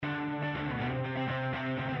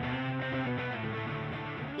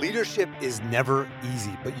Leadership is never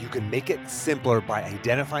easy, but you can make it simpler by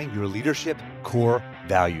identifying your leadership core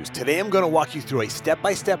values. Today, I'm going to walk you through a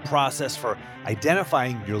step-by-step process for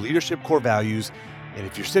identifying your leadership core values. And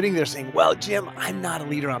if you're sitting there saying, well, Jim, I'm not a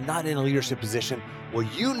leader, I'm not in a leadership position. Well,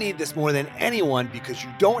 you need this more than anyone because you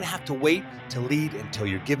don't have to wait to lead until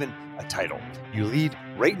you're given a title. You lead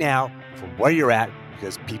right now from where you're at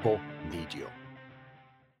because people need you.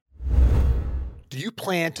 Do you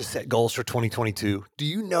plan to set goals for 2022? Do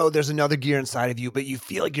you know there's another gear inside of you, but you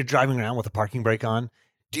feel like you're driving around with a parking brake on?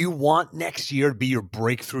 Do you want next year to be your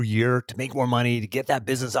breakthrough year, to make more money, to get that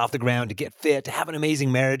business off the ground, to get fit, to have an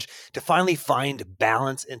amazing marriage, to finally find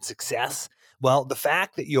balance and success? Well, the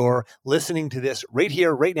fact that you're listening to this right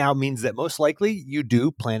here, right now, means that most likely you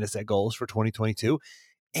do plan to set goals for 2022,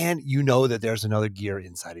 and you know that there's another gear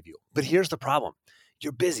inside of you. But here's the problem.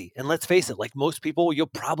 You're busy. And let's face it, like most people, you'll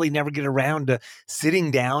probably never get around to sitting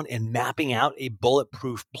down and mapping out a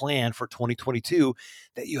bulletproof plan for 2022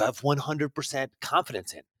 that you have 100%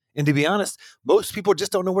 confidence in. And to be honest, most people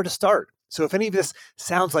just don't know where to start. So if any of this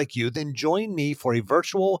sounds like you, then join me for a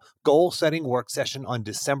virtual goal setting work session on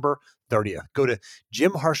December 30th. Go to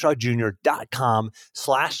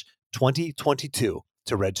jimharshawjr.com/2022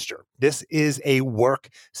 to register. This is a work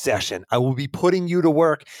session. I will be putting you to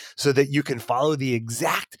work so that you can follow the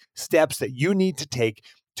exact steps that you need to take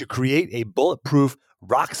to create a bulletproof,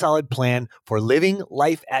 rock solid plan for living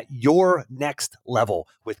life at your next level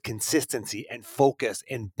with consistency and focus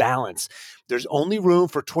and balance. There's only room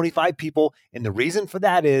for 25 people. And the reason for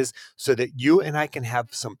that is so that you and I can have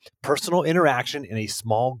some personal interaction in a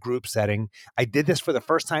small group setting. I did this for the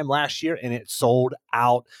first time last year and it sold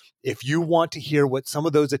out. If you want to hear what some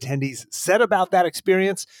of those attendees said about that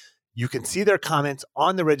experience, you can see their comments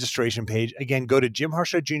on the registration page. Again, go to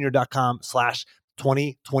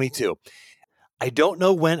jimharshawjr.com/2022. I don't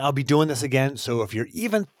know when I'll be doing this again. So if you're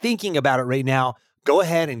even thinking about it right now, go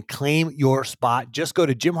ahead and claim your spot. Just go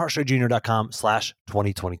to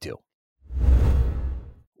jimharshawjr.com/2022.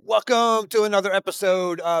 Welcome to another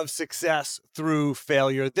episode of Success Through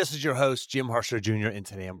Failure. This is your host, Jim Harshaw Jr., and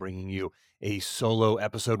today I'm bringing you a solo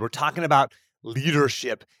episode. We're talking about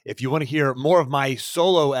leadership. If you want to hear more of my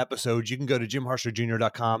solo episodes, you can go to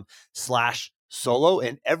jimharshawjr.com/solo,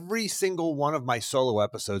 and every single one of my solo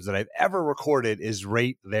episodes that I've ever recorded is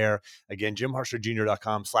right there. Again,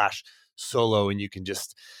 jimharshawjr.com/solo, and you can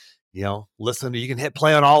just listen to, you can hit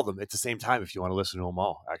play on all of them at the same time if you want to listen to them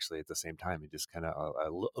all, actually, at the same time, and just kind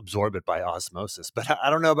of absorb it by osmosis. But I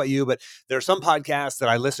don't know about you, but there are some podcasts that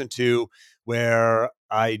I listen to where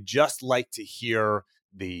I just like to hear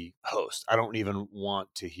the host. I don't even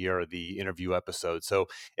want to hear the interview episode. So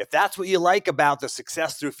if that's what you like about the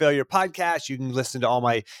Success Through Failure podcast, you can listen to all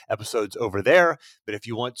my episodes over there. But if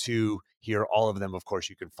you want to hear all of them, of course,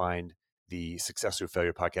 you can find the Success Through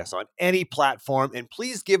Failure podcast on any platform. And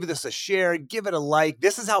please give this a share, give it a like.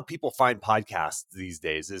 This is how people find podcasts these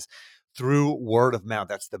days, is through word of mouth.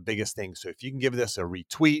 That's the biggest thing. So if you can give this a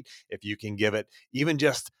retweet, if you can give it even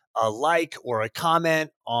just a like or a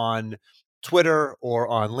comment on Twitter or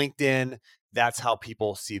on LinkedIn, that's how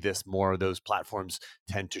people see this more. Those platforms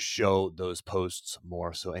tend to show those posts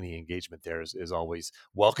more. So any engagement there is always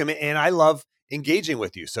welcome. And I love engaging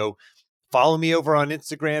with you. So follow me over on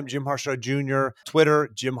Instagram, Jim Harshaw Jr., Twitter,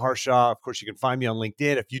 Jim Harshaw. Of course, you can find me on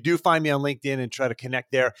LinkedIn. If you do find me on LinkedIn and try to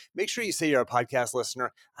connect there, make sure you say you're a podcast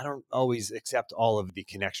listener. I don't always accept all of the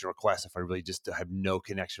connection requests if I really just have no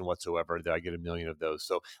connection whatsoever. I get a million of those.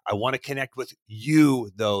 So I want to connect with you,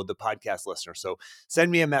 though, the podcast listener. So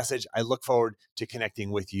send me a message. I look forward to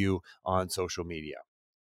connecting with you on social media.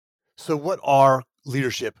 So what are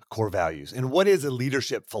leadership core values and what is a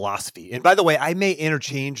leadership philosophy? And by the way, I may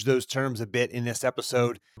interchange those terms a bit in this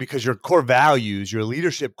episode because your core values, your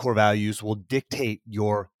leadership core values, will dictate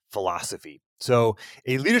your philosophy. So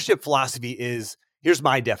a leadership philosophy is, here's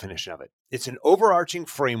my definition of it. It's an overarching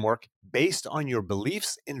framework based on your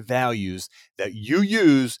beliefs and values that you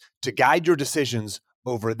use to guide your decisions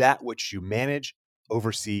over that which you manage,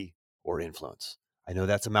 oversee, or influence. I know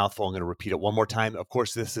that's a mouthful. I'm going to repeat it one more time. Of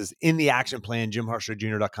course, this is in the action plan,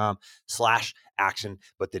 jimharshawjr.com/action.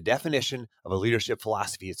 But the definition of a leadership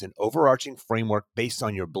philosophy is an overarching framework based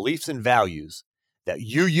on your beliefs and values that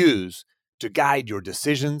you use to guide your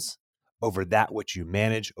decisions over that which you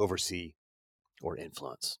manage, oversee, or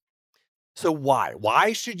influence. So why?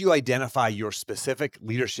 Why should you identify your specific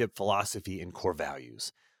leadership philosophy and core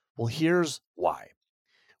values? Well, here's why.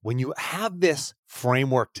 When you have this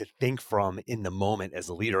framework to think from in the moment as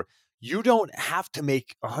a leader, you don't have to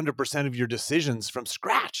make 100% of your decisions from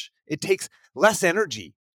scratch. It takes less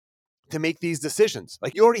energy to make these decisions.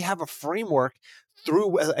 Like, you already have a framework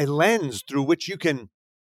through a lens through which you can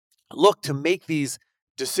look to make these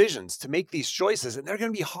decisions, to make these choices, and they're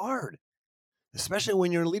going to be hard, especially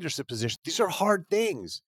when you're in a leadership position. These are hard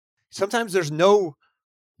things. Sometimes there's no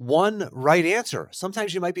one right answer.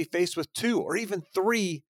 Sometimes you might be faced with 2 or even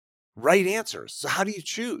 3 right answers. So how do you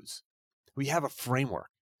choose? We have a framework.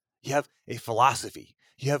 You have a philosophy.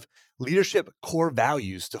 You have leadership core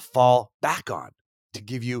values to fall back on to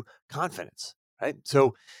give you confidence, right?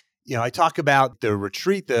 So, I talk about the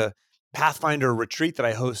retreat, the Pathfinder retreat that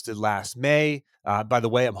I hosted last May. By the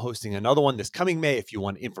way, I'm hosting another one this coming May. If you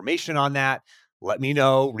want information on that, let me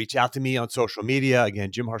know. Reach out to me on social media.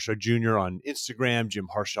 Again, Jim Harshaw Jr. on Instagram, Jim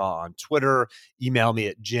Harshaw on Twitter. Email me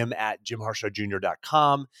at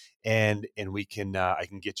jim@jimharshawjr.com, and we can I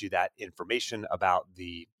can get you that information about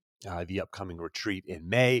the upcoming retreat in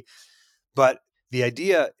May. But the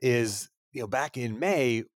idea is, back in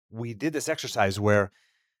May, we did this exercise where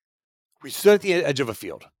we stood at the edge of a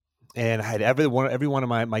field. And I had every one of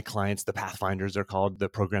my clients, the Pathfinders, they're called, the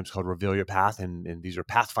program's called Reveal Your Path. And these are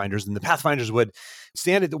Pathfinders. And the Pathfinders would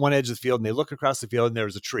stand at the one edge of the field and they look across the field and there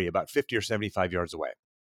was a tree about 50 or 75 yards away.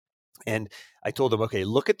 And I told them, okay,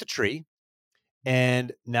 look at the tree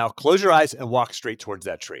and now close your eyes and walk straight towards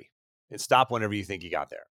that tree and stop whenever you think you got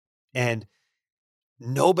there. And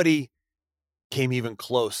nobody came even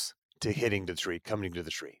close to hitting the tree, coming to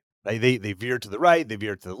the tree. Right? They veered to the right, they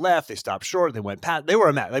veered to the left, they stopped short, they went past, they were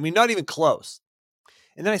a match. I mean, not even close.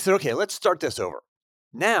 And then I said, okay, let's start this over.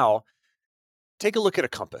 Now, take a look at a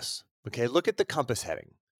compass. Okay, look at the compass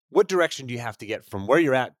heading. What direction do you have to get from where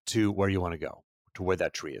you're at to where you want to go, to where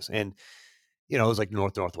that tree is? And, it was like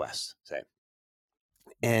northwest, say.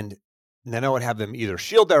 And then I would have them either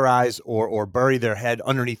shield their eyes or bury their head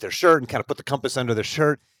underneath their shirt and kind of put the compass under their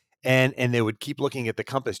shirt. And they would keep looking at the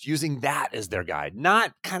compass, using that as their guide,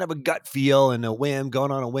 not kind of a gut feel and a whim,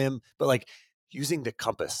 going on a whim, but like using the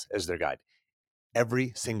compass as their guide.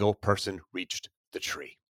 Every single person reached the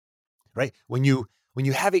tree, right? When you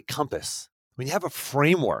have a compass, when you have a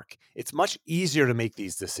framework, it's much easier to make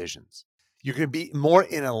these decisions. You're going to be more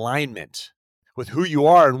in alignment with who you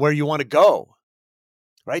are and where you want to go,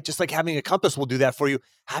 right? Just like having a compass will do that for you.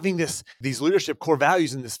 Having these leadership core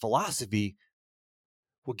values and this philosophy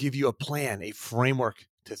will give you a plan, a framework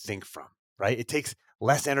to think from, right? It takes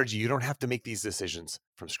less energy. You don't have to make these decisions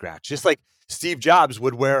from scratch. Just like Steve Jobs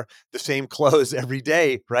would wear the same clothes every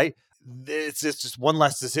day, right? It's just one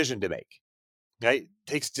less decision to make, right? It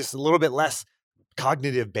takes just a little bit less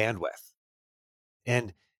cognitive bandwidth.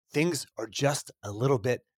 And things are just a little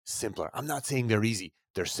bit simpler. I'm not saying they're easy.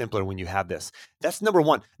 They're simpler when you have this. That's number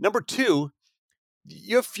one. Number two,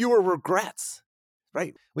 you have fewer regrets.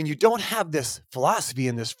 Right? When you don't have this philosophy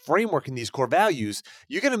and this framework and these core values,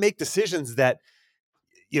 you're going to make decisions that,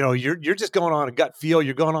 you're just going on a gut feel,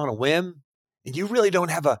 you're going on a whim, and you really don't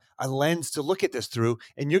have a lens to look at this through.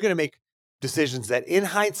 And you're going to make decisions that in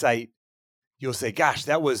hindsight, you'll say, gosh,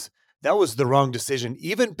 that was the wrong decision,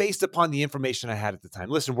 even based upon the information I had at the time.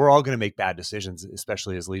 Listen, we're all going to make bad decisions,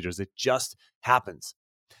 especially as leaders. It just happens.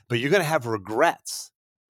 But you're going to have regrets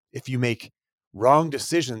if you make wrong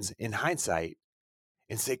decisions in hindsight.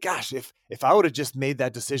 And say, gosh, if I would have just made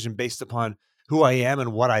that decision based upon who I am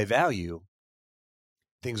and what I value,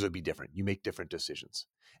 things would be different. You make different decisions.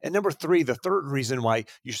 And number three, the third reason why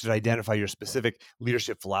you should identify your specific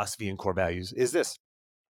leadership philosophy and core values is this.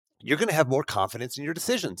 You're going to have more confidence in your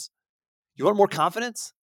decisions. You want more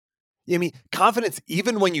confidence? I mean, confidence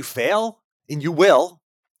even when you fail, and you will.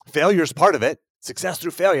 Failure is part of it. Success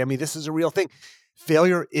through failure. I mean, this is a real thing.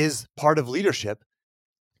 Failure is part of leadership.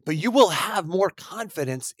 But you will have more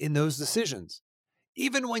confidence in those decisions.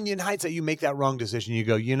 Even when in hindsight, you make that wrong decision, you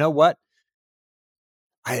go, you know what?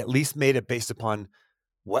 I at least made it based upon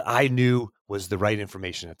what I knew was the right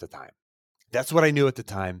information at the time. That's what I knew at the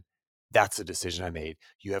time. That's the decision I made.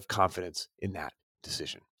 You have confidence in that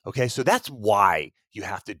decision. Okay, so that's why you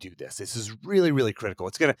have to do this. This is really, really critical.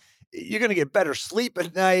 You're going to get better sleep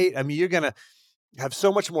at night. I mean, you're going to have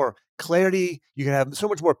so much more clarity. You're going to have so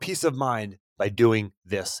much more peace of mind by doing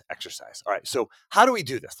this exercise. All right, so how do we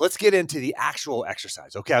do this? Let's get into the actual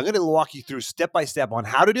exercise. Okay, I'm going to walk you through step by step on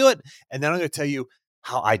how to do it, and then I'm going to tell you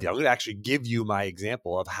how I did. I'm going to actually give you my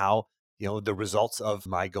example of how, the results of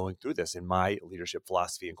my going through this in my leadership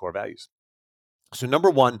philosophy and core values. So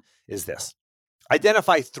number one is this.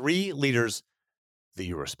 Identify 3 leaders that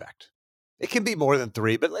you respect. It can be more than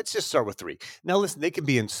 3, but let's just start with 3. Now, listen, they can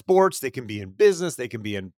be in sports, they can be in business, they can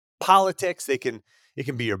be in politics, it can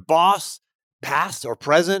be your boss, past or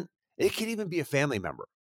present. It can even be a family member.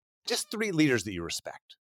 Just 3 leaders that you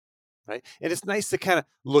respect, right? And it's nice to kind of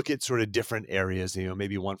look at sort of different areas,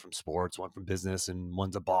 maybe one from sports, one from business, and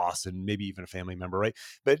one's a boss, and maybe even a family member, right?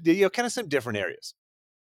 But, kind of some different areas.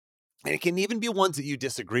 And it can even be ones that you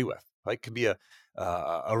disagree with. Like it could be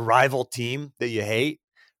a rival team that you hate,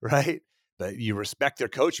 right? But you respect their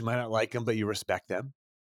coach. You might not like them, but you respect them,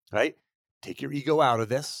 right? Take your ego out of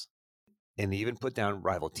this and even put down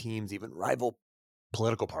rival teams, even rival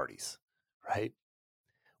political parties, right?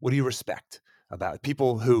 What do you respect about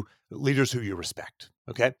leaders who you respect?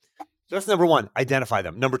 Okay. So that's number one, identify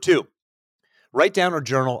them. Number two, write down or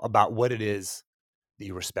journal about what it is that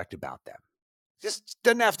you respect about them. Just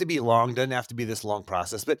doesn't have to be long, doesn't have to be this long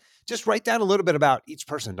process, but just write down a little bit about each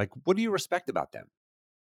person. Like, what do you respect about them?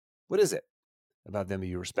 What is it about them that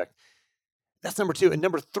you respect? That's number two. And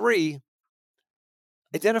number three,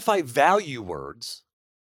 identify value words,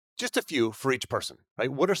 just a few for each person,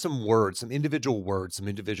 right? What are some words, some individual words, some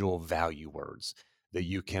individual value words that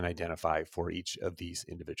you can identify for each of these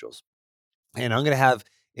individuals? And I'm going to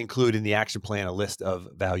include in the action plan a list of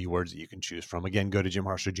value words that you can choose from. Again, go to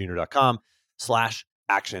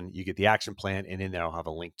jimharshawjr.com/action. You get the action plan, and in there I'll have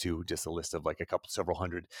a link to just a list of like several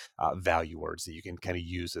hundred value words that you can kind of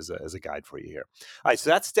use as a guide for you here. All right, so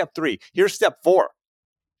that's step 3. Here's step 4.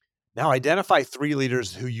 Now identify 3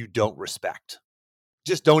 leaders who you don't respect.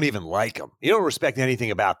 Just don't even like them. You don't respect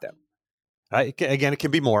anything about them. Right? Again, it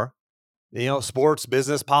can be more. Sports,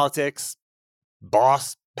 business, politics,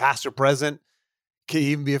 boss, pastor, president, can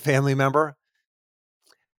even be a family member.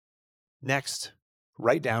 Next,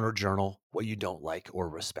 write down or journal what you don't like or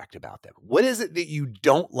respect about them. What is it that you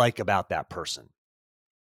don't like about that person?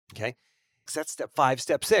 Okay. So that's step 5.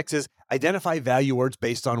 Step 6 is identify value words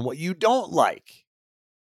based on what you don't like.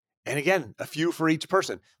 And again, a few for each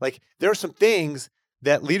person. Like there are some things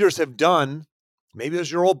that leaders have done. Maybe it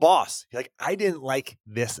was your old boss. You're like, I didn't like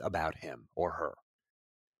this about him or her.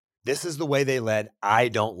 This is the way they led. I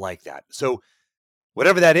don't like that. So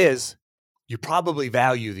whatever that is, you probably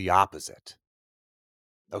value the opposite.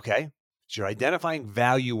 Okay? So you're identifying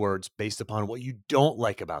value words based upon what you don't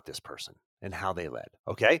like about this person and how they led.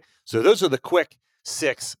 Okay? So those are the quick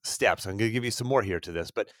 6 steps. I'm going to give you some more here to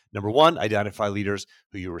this. But number 1, identify leaders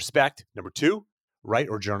who you respect. Number 2, write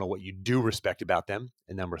or journal what you do respect about them.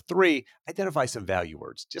 And number 3, identify some value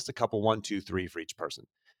words. Just a couple, 1, 2, 3 for each person.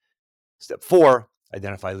 Step 4,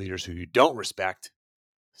 identify leaders who you don't respect.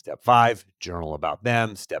 Step 5, journal about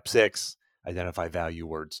them. Step 6, identify value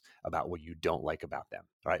words about what you don't like about them.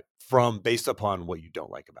 All right. Based upon what you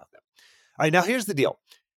don't like about them. All right. Now here's the deal.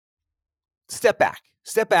 Step back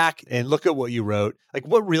and look at what you wrote. Like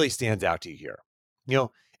what really stands out to you here,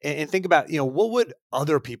 and think about, what would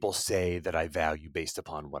other people say that I value based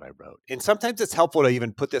upon what I wrote? And sometimes it's helpful to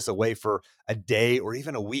even put this away for a day or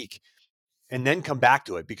even a week and then come back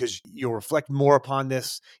to it because you'll reflect more upon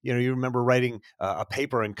this. You remember writing a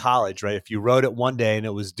paper in college, right? If you wrote it one day and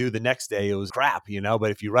it was due the next day, it was crap,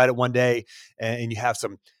 but if you write it one day and you have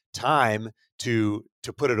some time to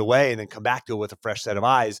put it away and then come back to it with a fresh set of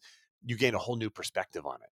eyes, you gain a whole new perspective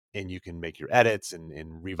on it and you can make your edits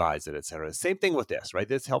and revise it, et cetera. Same thing with this,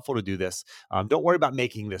 right? It's helpful to do this. Don't worry about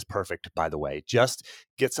making this perfect, by the way. Just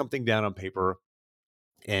get something down on paper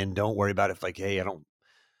and don't worry about if hey,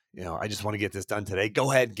 I just want to get this done today.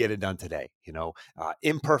 Go ahead and get it done today.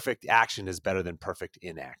 Imperfect action is better than perfect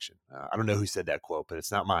inaction. I don't know who said that quote, but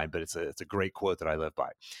it's not mine, but it's a great quote that I live by.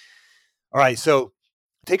 All right. So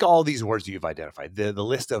take all these words you've identified, the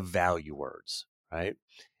list of value words, right?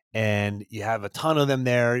 And you have a ton of them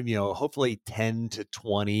there, hopefully 10 to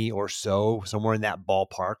 20 or so, somewhere in that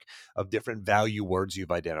ballpark of different value words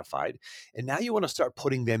you've identified. And now you want to start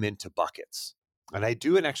putting them into buckets. And I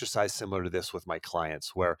do an exercise similar to this with my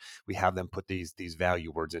clients where we have them put these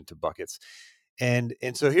value words into buckets. And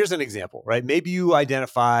so here's an example, right? Maybe you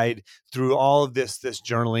identified through all of this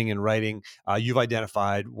journaling and writing, you've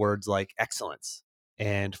identified words like excellence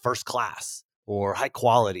and first class or high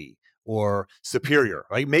quality or superior,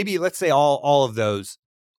 right? Maybe let's say all of those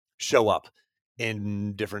show up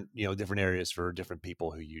in different areas for different people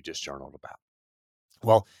who you just journaled about.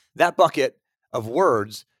 Well, that bucket of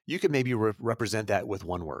words, you could maybe represent that with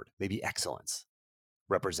one word. Maybe excellence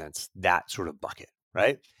represents that sort of bucket,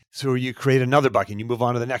 right? So you create another bucket and you move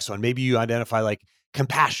on to the next one. Maybe you identify like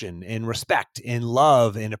compassion and respect and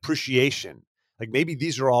love and appreciation. Like maybe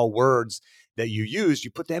these are all words that you use, you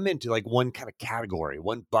put them into like one kind of category,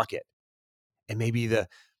 one bucket. And maybe the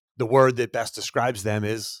word that best describes them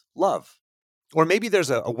is love. Or maybe there's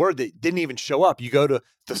a word that didn't even show up. You go to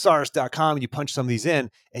thesaurus.com and you punch some of these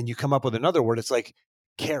in and you come up with another word. It's like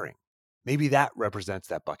caring. Maybe that represents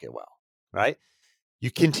that bucket well, right? You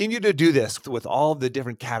continue to do this with all the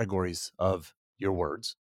different categories of your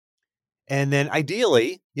words. And then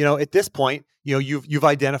ideally, at this point, you've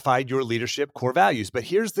identified your leadership core values. But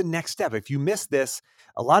here's the next step. If you miss this,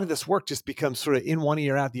 a lot of this work just becomes sort of in one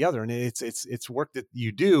ear out the other. And it's work that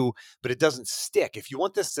you do, but it doesn't stick. If you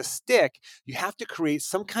want this to stick, you have to create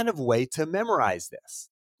some kind of way to memorize this.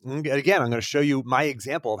 And again, I'm going to show you my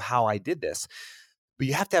example of how I did this. But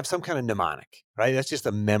you have to have some kind of mnemonic, right? That's just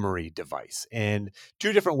a memory device. And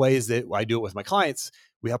two different ways that I do it with my clients,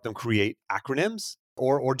 we help them create acronyms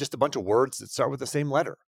or just a bunch of words that start with the same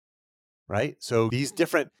letter, right? So these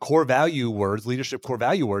different core value words, leadership core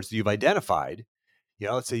value words that you've identified,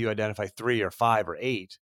 let's say you identify 3 or 5 or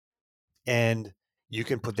 8, and you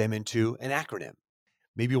can put them into an acronym.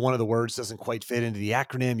 Maybe one of the words doesn't quite fit into the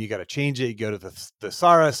acronym. You got to change it. You go to the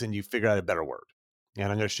thesaurus and you figure out a better word. And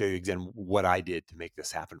I'm going to show you again what I did to make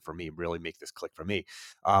this happen for me, really make this click for me.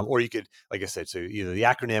 Or you could, like I said, so either the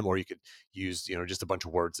acronym or you could use, just a bunch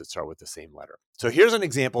of words that start with the same letter. So here's an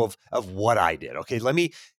example of what I did. Okay, let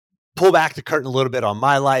me pull back the curtain a little bit on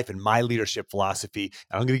my life and my leadership philosophy.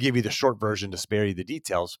 And I'm going to give you the short version to spare you the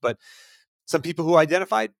details. But some people who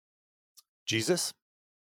identified Jesus,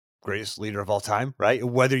 greatest leader of all time, right?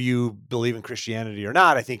 Whether you believe in Christianity or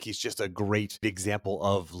not, I think he's just a great example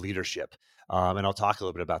of leadership. And I'll talk a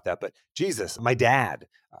little bit about that. But Jesus, my dad,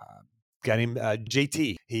 guy named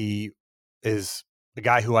JT, he is a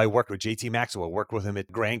guy who I worked with, JT Maxwell, worked with him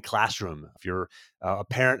at Grand Classroom. If you're a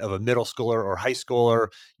parent of a middle schooler or high schooler,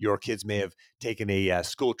 your kids may have taken a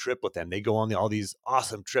school trip with them. They go on all these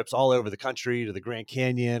awesome trips all over the country to the Grand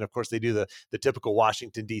Canyon. Of course, they do the typical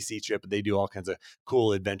Washington, D.C. trip, but they do all kinds of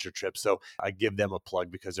cool adventure trips. So I give them a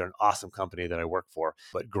plug because they're an awesome company that I work for,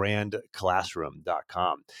 but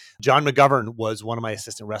grandclassroom.com. John McGovern was one of my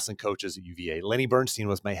assistant wrestling coaches at UVA. Lenny Bernstein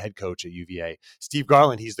was my head coach at UVA. Steve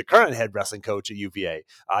Garland, he's the current head wrestling coach at UVA.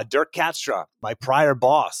 Dirk Katstra, my prior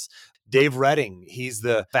boss. Dave Redding, he's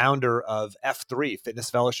the founder of F3, Fitness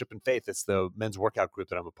Fellowship and Faith. It's the men's workout group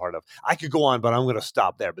that I'm a part of. I could go on, but I'm going to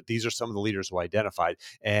stop there. But these are some of the leaders who I identified.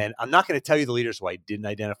 And I'm not going to tell you the leaders who I didn't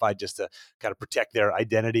identify just to kind of protect their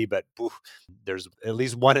identity. But there's at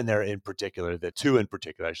least one in there in particular, two in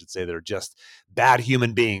particular, I should say, that are just bad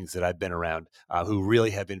human beings that I've been around who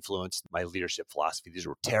really have influenced my leadership philosophy. These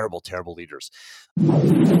were terrible, terrible leaders.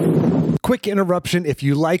 Quick interruption. If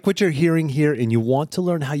you like what you're hearing here and you want to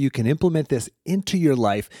learn how you can implement this into your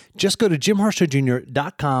life, just go to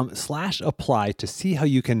jimharshawjr.com/apply to see how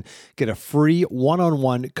you can get a free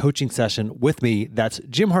one-on-one coaching session with me. That's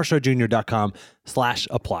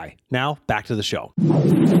jimharshawjr.com/apply. Now back to the show.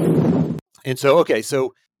 And so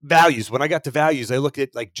values. When I got to values, I looked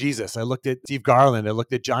at like Jesus, I looked at Steve Garland, I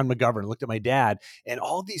looked at John McGovern, I looked at my dad, and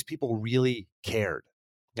all these people really cared.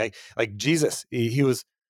 Like Jesus, he was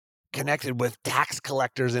connected with tax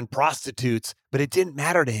collectors and prostitutes, but it didn't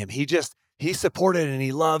matter to him. He supported and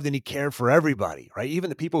he loved and he cared for everybody, right? Even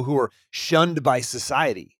the people who were shunned by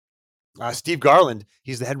society. Steve Garland,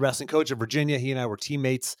 he's the head wrestling coach of Virginia. He and I were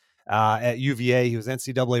teammates at UVA. He was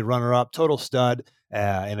NCAA runner-up, total stud,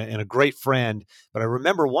 and a great friend. But I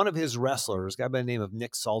remember one of his wrestlers, a guy by the name of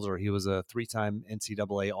Nick Salzer. He was a 3-time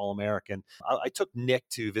NCAA All-American. I took Nick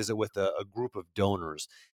to visit with a group of donors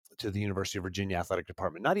to the University of Virginia athletic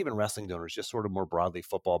department, not even wrestling donors, just sort of more broadly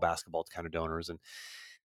football, basketball kind of donors.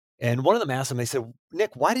 And one of them asked him, they said,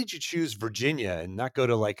 Nick, why did you choose Virginia and not go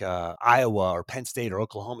to like Iowa or Penn State or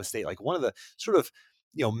Oklahoma State, like one of the sort of,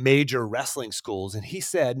 major wrestling schools? And he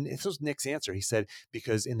said, and this was Nick's answer, he said,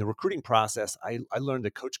 because in the recruiting process, I learned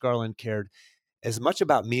that Coach Garland cared as much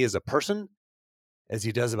about me as a person as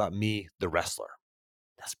he does about me, the wrestler.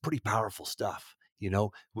 That's pretty powerful stuff.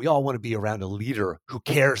 We all want to be around a leader who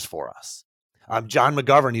cares for us. John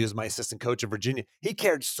McGovern, he was my assistant coach of Virginia. He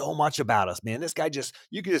cared so much about us, man. This guy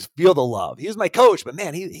you could just feel the love. He was my coach, but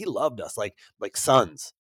man, he loved us like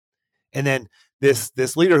sons. And then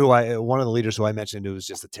this leader one of the leaders who I mentioned, who was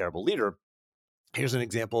just a terrible leader. Here's an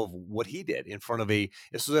example of what he did in front of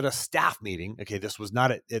this was at a staff meeting. Okay, this was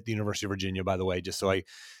not at the University of Virginia, by the way, just so I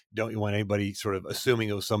don't want anybody sort of assuming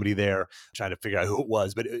it was somebody there trying to figure out who it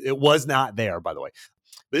was, but it was not there, by the way.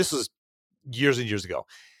 But this was years and years ago.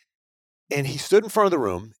 And he stood in front of the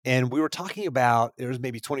room and we were talking about, there was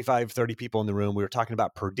maybe 25, 30 people in the room. We were talking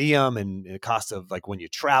about per diem and the cost of like when you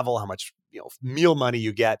travel, how much, meal money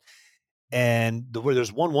you get. And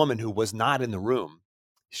there's one woman who was not in the room.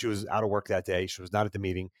 She was out of work that day. She was not at the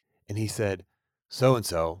meeting. And he said,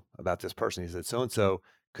 so-and-so, about this person, he said, so-and-so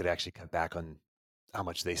could actually cut back on how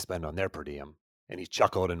much they spend on their per diem. And he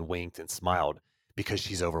chuckled and winked and smiled because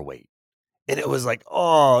she's overweight. And it was like,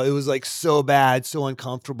 it was like so bad, so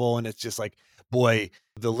uncomfortable. And it's just like, boy,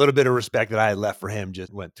 the little bit of respect that I had left for him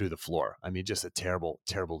just went through the floor. I mean, just a terrible,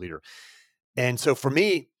 terrible leader. And so for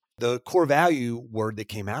me, The core value word that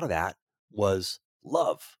came out of that was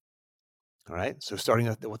love. All right. So starting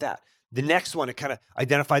with that. The next one, it kind of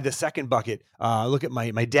identified the second bucket. Look at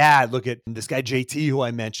my dad. Look at this guy, JT, who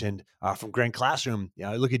I mentioned from Grand Classroom.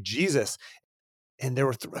 Look at Jesus. And there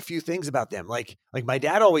were a few things about them. Like my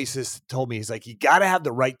dad always has told me, he's like, you got to have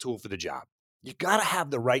the right tool for the job. You got to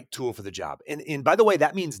have the right tool for the job. And by the way,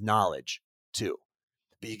 that means knowledge too.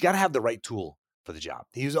 But you got to have the right tool for the job.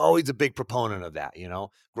 He was always a big proponent of that,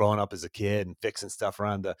 growing up as a kid and fixing stuff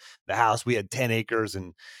around the house. We had 10 acres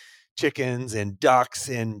and chickens and ducks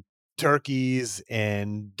and turkeys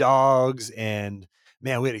and dogs, and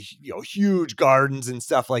man, we had huge gardens and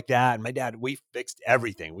stuff like that. And my dad, we fixed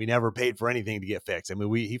everything. We never paid for anything to get fixed. I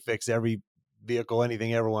mean, he fixed every vehicle,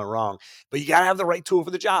 anything ever went wrong. But you got to have the right tool for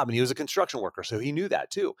the job. And he was a construction worker, so he knew that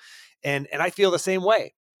too. And I feel the same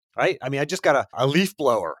way, right? I mean, I just got a leaf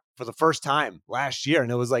blower for the first time last year.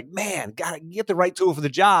 And it was like, man, got to get the right tool for the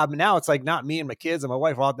job. And now it's like not me and my kids and my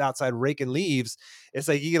wife are all outside raking leaves. It's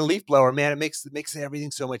like you get a leaf blower, man, it makes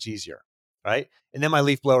everything so much easier, right? And then my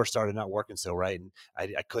leaf blower started not working so right. And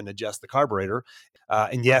I couldn't adjust the carburetor.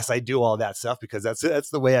 And yes, I do all that stuff because that's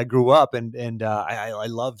the way I grew up. And I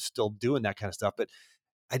love still doing that kind of stuff. But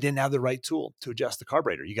I didn't have the right tool to adjust the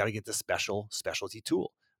carburetor. You got to get the specialty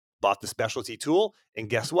tool. Bought the specialty tool, and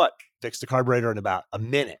guess what? Fixed the carburetor in about a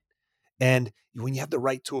minute. And when you have the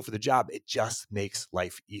right tool for the job, it just makes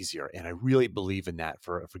life easier. And I really believe in that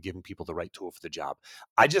for giving people the right tool for the job.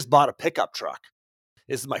 I just bought a pickup truck.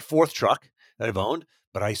 This is my fourth truck that I've owned,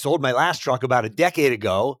 but I sold my last truck about a decade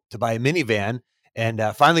ago to buy a minivan, and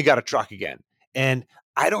finally got a truck again. And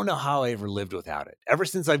I don't know how I ever lived without it. Ever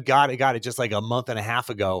since I've got it just like a month and a half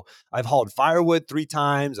ago. I've hauled firewood 3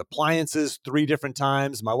 times, appliances 3 different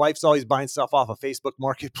times. My wife's always buying stuff off of Facebook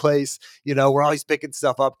Marketplace. We're always picking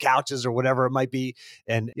stuff up, couches or whatever it might be,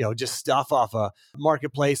 and just stuff off a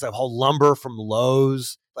marketplace. I've hauled lumber from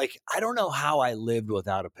Lowe's. Like, I don't know how I lived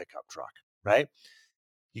without a pickup truck, right?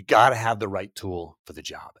 You got to have the right tool for the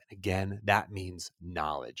job. And again, that means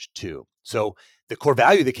knowledge too. So the core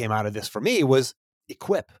value that came out of this for me was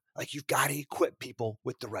equip. Like, you've got to equip people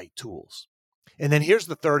with the right tools. And then here's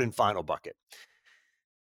the third and final bucket.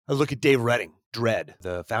 I look at Dave Redding, Dredd,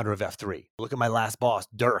 the founder of F3. I look at my last boss,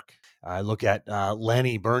 Dirk. I look at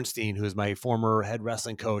Lenny Bernstein, who is my former head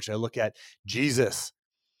wrestling coach. I look at Jesus.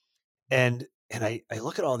 And I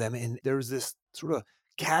look at all of them, and there's this sort of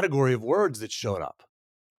category of words that showed up.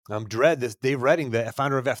 Dredd, this Dave Redding, the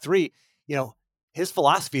founder of F3, his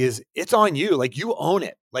philosophy is it's on you. Like, you own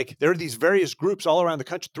it. Like, there are these various groups all around the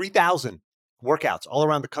country, 3,000 workouts all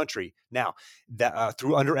around the country now that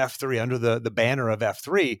through under F3, under the banner of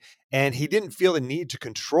F3. And he didn't feel the need to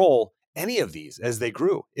control any of these as they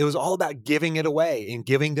grew. It was all about giving it away and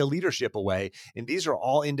giving the leadership away. And these are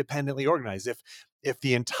all independently organized. If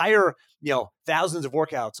the entire, thousands of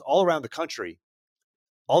workouts all around the country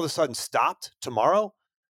all of a sudden stopped tomorrow,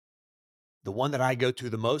 the one that I go to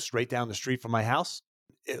the most right down the street from my house,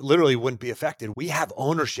 it literally wouldn't be affected. We have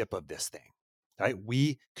ownership of this thing, right?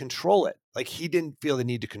 We control it. Like, he didn't feel the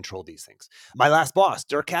need to control these things. My last boss,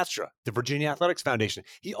 Dirk Katstra, the Virginia Athletics Foundation,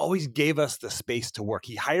 he always gave us the space to work.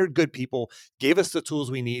 He hired good people, gave us the tools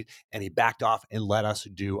we need, and he backed off and let us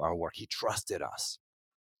do our work. He trusted us.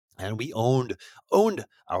 And we owned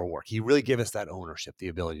our work. He really gave us that ownership, the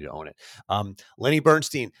ability to own it. Lenny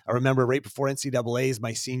Bernstein, I remember right before NCAA's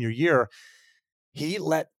my senior year, he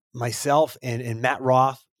let myself and Matt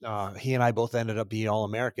Roth, he and I both ended up being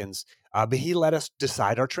All-Americans, but he let us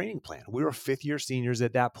decide our training plan. We were 5th-year seniors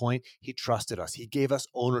at that point. He trusted us. He gave us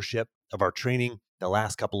ownership of our training the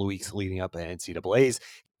last couple of weeks leading up to NCAA's.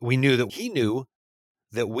 We knew that he knew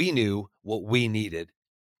that we knew what we needed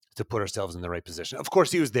to put ourselves in the right position. Of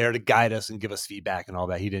course, he was there to guide us and give us feedback and all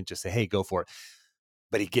that. He didn't just say, hey, go for it.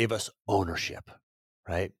 But he gave us ownership,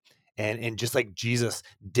 right? And just like Jesus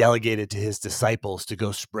delegated to his disciples to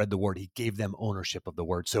go spread the word, he gave them ownership of the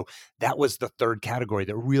word. So that was the third category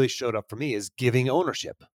that really showed up for me, is giving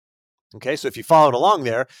ownership. Okay, so if you followed along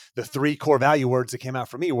there, the 3 core value words that came out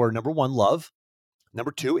for me were, number 1, love.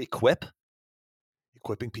 Number 2, equipping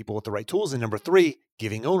people with the right tools. And number 3,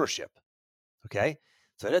 giving ownership. Okay,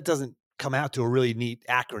 so that doesn't come out to a really neat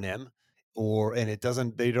acronym,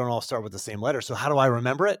 they don't all start with the same letter. So how do I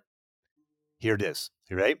remember it? Here it is.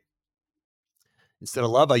 You ready? Instead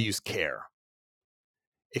of love, I use care.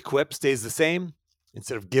 Equip stays the same.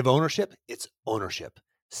 Instead of give ownership, it's ownership.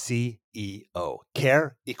 CEO.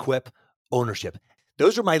 Care, equip, ownership.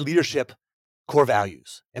 Those are my leadership core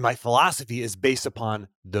values. And my philosophy is based upon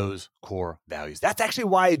those core values. That's actually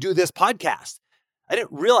why I do this podcast. I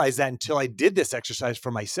didn't realize that until I did this exercise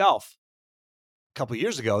for myself a couple of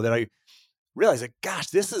years ago, that realize that, gosh,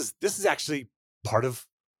 this is actually part of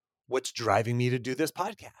what's driving me to do this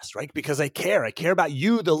podcast, right? Because I care about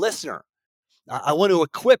you, the listener. I want to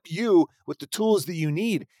equip you with the tools that you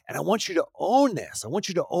need. And I want you to own this. I want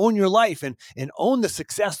you to own your life and own the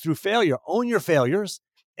success through failure. Own your failures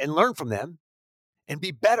and learn from them and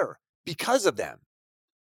be better because of them.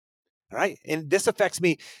 All right. And this affects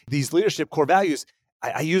me. These leadership core values,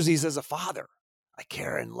 I use these as a father. I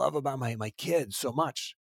care and love about my kids so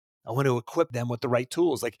much. I want to equip them with the right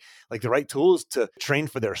tools, like the right tools to train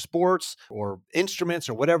for their sports or instruments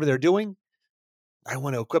or whatever they're doing. I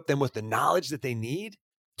want to equip them with the knowledge that they need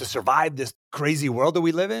to survive this crazy world that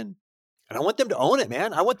we live in. And I want them to own it,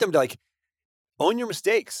 man. I want them to own your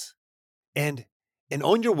mistakes and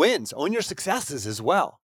own your wins, own your successes as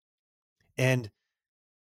well. And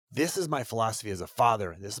this is my philosophy as a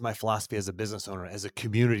father. This is my philosophy as a business owner, as a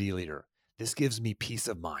community leader. This gives me peace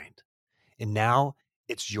of mind. And now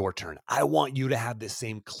it's your turn. I want you to have the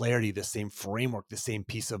same clarity, the same framework, the same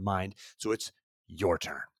peace of mind. So it's your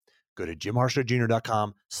turn. Go to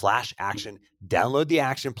jimharshawjr.com/action, download the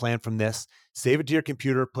action plan from this, save it to your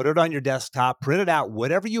computer, put it on your desktop, print it out,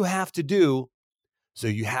 whatever you have to do. So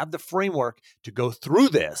you have the framework to go through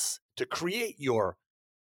this, to create your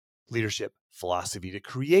leadership philosophy, to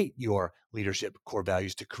create your leadership core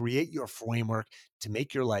values, to create your framework, to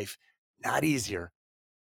make your life not easier,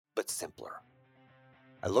 but simpler.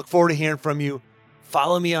 I look forward to hearing from you.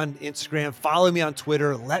 Follow me on Instagram, follow me on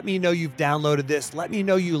Twitter. Let me know you've downloaded this. Let me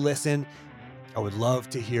know you listen. I would love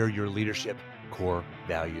to hear your leadership core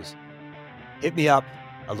values. Hit me up.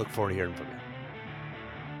 I look forward to hearing from you.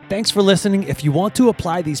 Thanks for listening. If you want to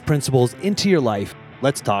apply these principles into your life,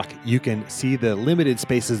 let's talk. You can see the limited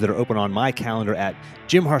spaces that are open on my calendar at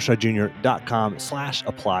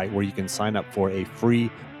jimharshawjr.com/apply, where you can sign up for a free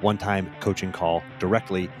one-time coaching call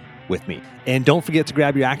directly with me. And don't forget to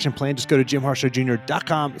grab your action plan. Just go to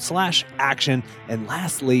jimharshawjr.com/action. And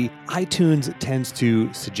lastly, iTunes tends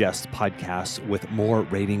to suggest podcasts with more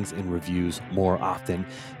ratings and reviews more often.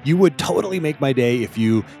 You would totally make my day if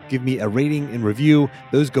you give me a rating and review.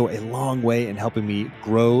 Those go a long way in helping me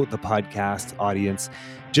grow the podcast audience.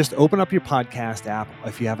 Just open up your podcast app.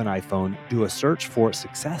 If you have an iPhone, do a search for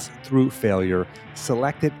Success Through Failure,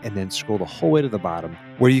 select it, and then scroll the whole way to the bottom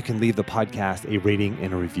where you can leave the podcast a rating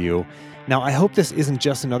and a review. Now, I hope this isn't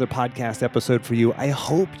just another podcast episode for you. I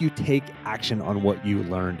hope you take action on what you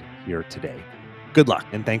learned here today. Good luck,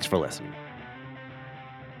 and thanks for listening.